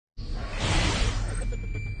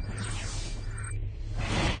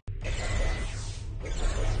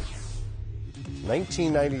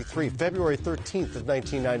1993, February 13th of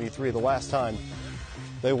 1993, the last time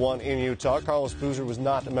they won in Utah. Carlos Boozer was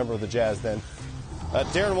not a member of the Jazz then.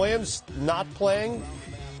 Darren Williams not playing.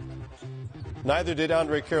 Neither did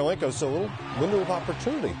Andrei Kirilenko, so a little window of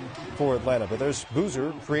opportunity for Atlanta. But there's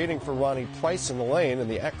Boozer creating for Ronnie Price in the lane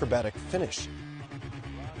and the acrobatic finish.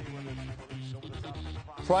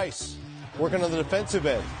 Price working on the defensive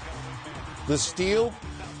end. The steal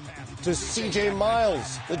to C.J.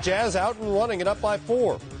 Miles. The Jazz out and running and up by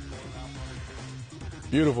 4.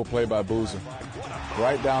 Beautiful play by Boozer.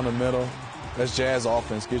 Right down the middle. That's Jazz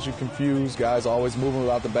offense. Gets you confused. Guys always moving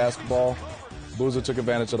without the basketball. Boozer took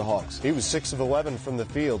advantage of the Hawks. He was 6 of 11 from the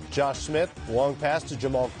field. Josh Smith, long pass to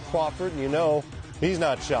Jamal Crawford, and you know he's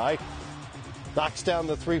not shy. Knocks down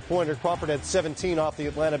the three-pointer. Crawford had 17 off the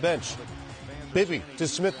Atlanta bench. Bibby to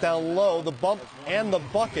Smith down low. The bump and the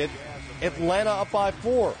bucket. Atlanta up by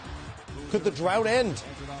 4. Could the drought end?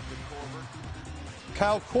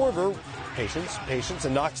 Kyle Korver, patience,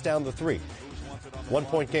 and knocks down the 3.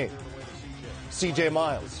 1-point game. C.J.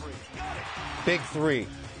 Miles, big 3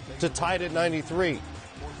 to tie it at 93.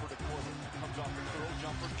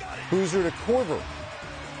 Boozer to Korver.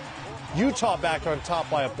 Utah back on top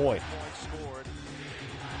by a point.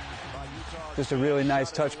 Just a really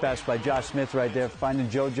nice touch pass by Josh Smith right there, finding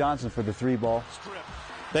Joe Johnson for the 3 ball.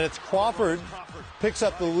 Then it's Crawford, picks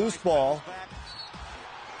up the loose ball.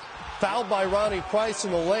 Fouled by Ronnie Price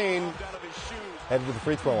in the lane. Headed to the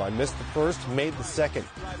free throw line. Missed the first, made the second.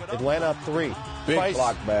 Atlanta up 3. Big Price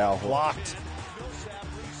block foul. blocked.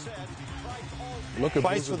 Look at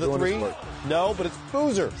Price Boozer for the doing 3. his work. No, but it's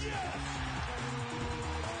Boozer.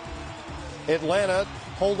 Atlanta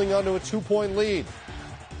holding on to a 2-point lead.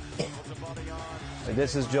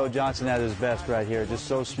 This is Joe Johnson at his best right here. Just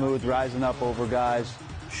so smooth, rising up over guys,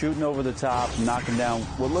 shooting over the top, knocking down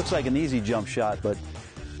what looks like an easy jump shot, but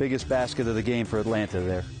biggest basket of the game for Atlanta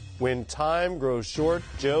there. When time grows short,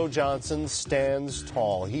 Joe Johnson stands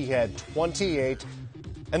tall. He had 28,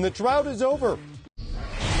 and the drought is over.